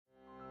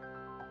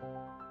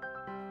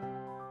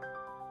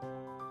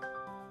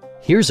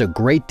Here's a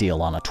great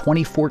deal on a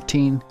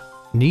 2014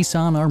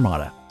 Nissan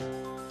Armada.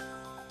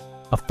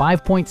 A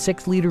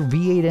 5.6-liter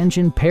V8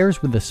 engine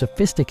pairs with a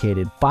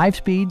sophisticated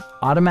 5-speed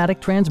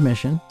automatic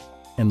transmission,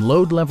 and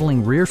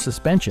load-leveling rear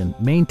suspension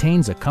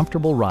maintains a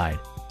comfortable ride.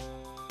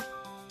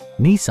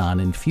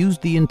 Nissan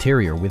infused the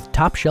interior with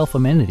top-shelf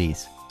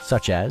amenities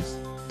such as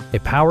a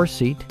power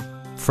seat,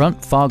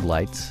 front fog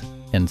lights,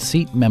 and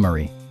seat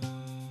memory.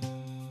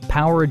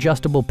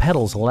 Power-adjustable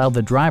pedals allow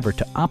the driver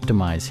to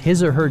optimize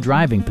his or her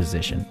driving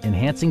position,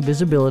 enhancing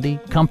visibility,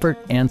 comfort,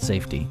 and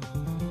safety.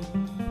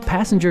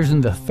 Passengers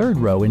in the third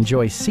row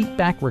enjoy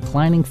seat-back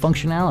reclining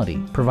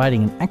functionality,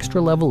 providing an extra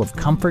level of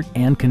comfort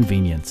and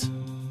convenience.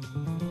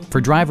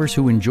 For drivers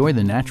who enjoy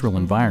the natural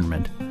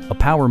environment, a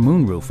power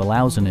moonroof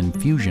allows an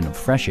infusion of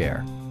fresh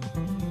air.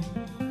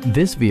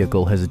 This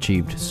vehicle has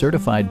achieved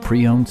certified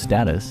pre-owned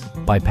status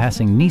by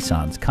passing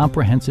Nissan's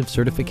comprehensive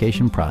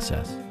certification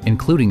process,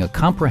 including a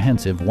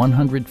comprehensive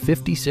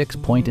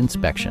 156-point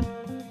inspection.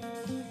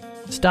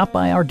 Stop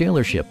by our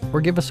dealership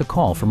or give us a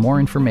call for more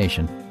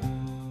information.